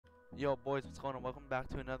Yo boys, what's going on? Welcome back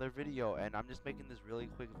to another video, and I'm just making this really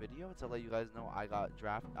quick video to let you guys know I got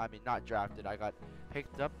not drafted, I got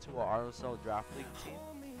picked up to a RSL Draft League team.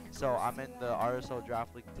 So I'm in the RSL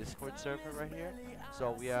Draft League Discord server right here.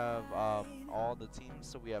 So we have all the teams.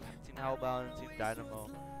 So we have Team Hellbound, Team Dynamo,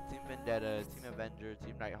 Team Vendetta, Team Avenger,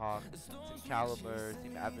 Team Nighthawk, Team Caliber,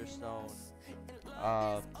 Team Everstone,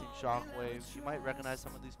 Team Shockwave. You might recognize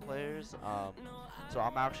some of these players. So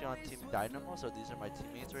I'm actually on Team Dynamo, so these are my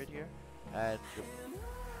teammates right here. And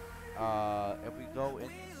if we go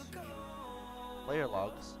into player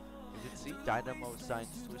logs, you can see Dynamo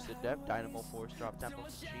signs Twisted Dev, Dynamo force drop Tempa from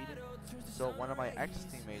cheating. So one of my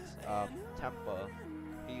ex-teammates, Tempa,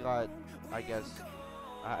 he got, I guess,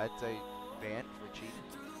 I'd say banned for cheating.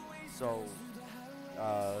 So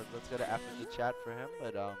let's get an F in the chat for him.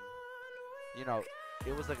 But you know,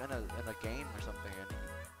 it was like in a game or something, and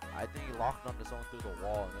I think he locked onto someone through the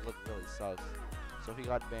wall, and it looked really sus. So he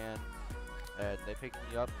got banned, and they picked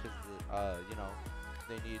me up because you know,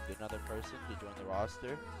 they need another person to join the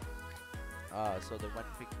roster. So they went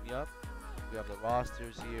and picked me up. We have the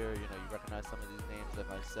rosters here. You know, you recognize some of these names,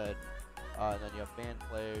 like I said. And then you have band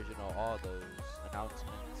players. You know, all those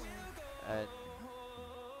announcements. And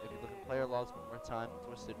if you look at player logs one more time,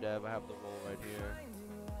 Twisted Dev, I have the role right here.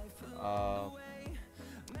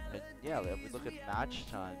 And yeah, if we look at match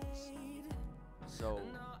times, so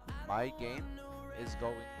my game is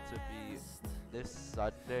going to be this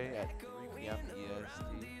Sunday at 3 p.m.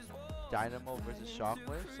 EST. Dynamo versus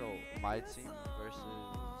Shockwave. So my team versus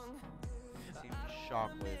Team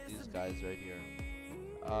Shockwave. These guys right here.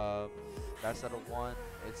 Best out of one.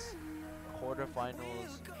 It's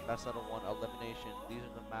quarterfinals. Best out of one elimination. These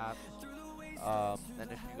are the maps.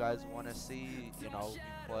 And if you guys want to see, you know, me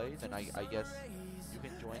play, then I guess you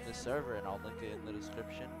can join the server, and I'll link it in the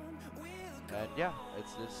description. And yeah,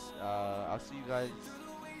 it's this. I'll see you guys,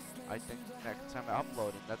 I think, next time I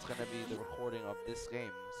upload, and that's gonna be the recording of this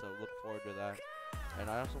game. So look forward to that. And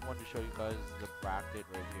I also wanted to show you guys the bracket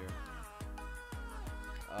right here.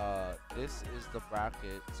 This is the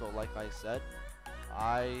bracket. So like I said,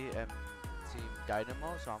 I am Team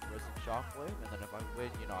Dynamo, so I'm versus Shockwave, and then if I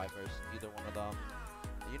win, you know, I verse either one of them.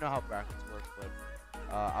 You know how brackets work, but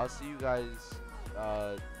I'll see you guys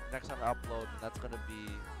next time I upload, and that's gonna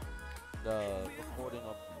be the recording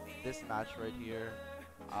of this match right here.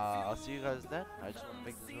 I'll see you guys then. I just want to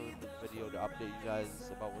make this really quick video to update you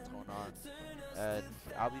guys about what's going on, and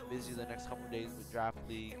I'll be busy the next couple days with Draft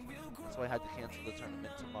League, so I had to cancel the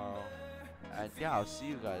tournament tomorrow. And yeah, I'll see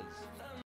you guys.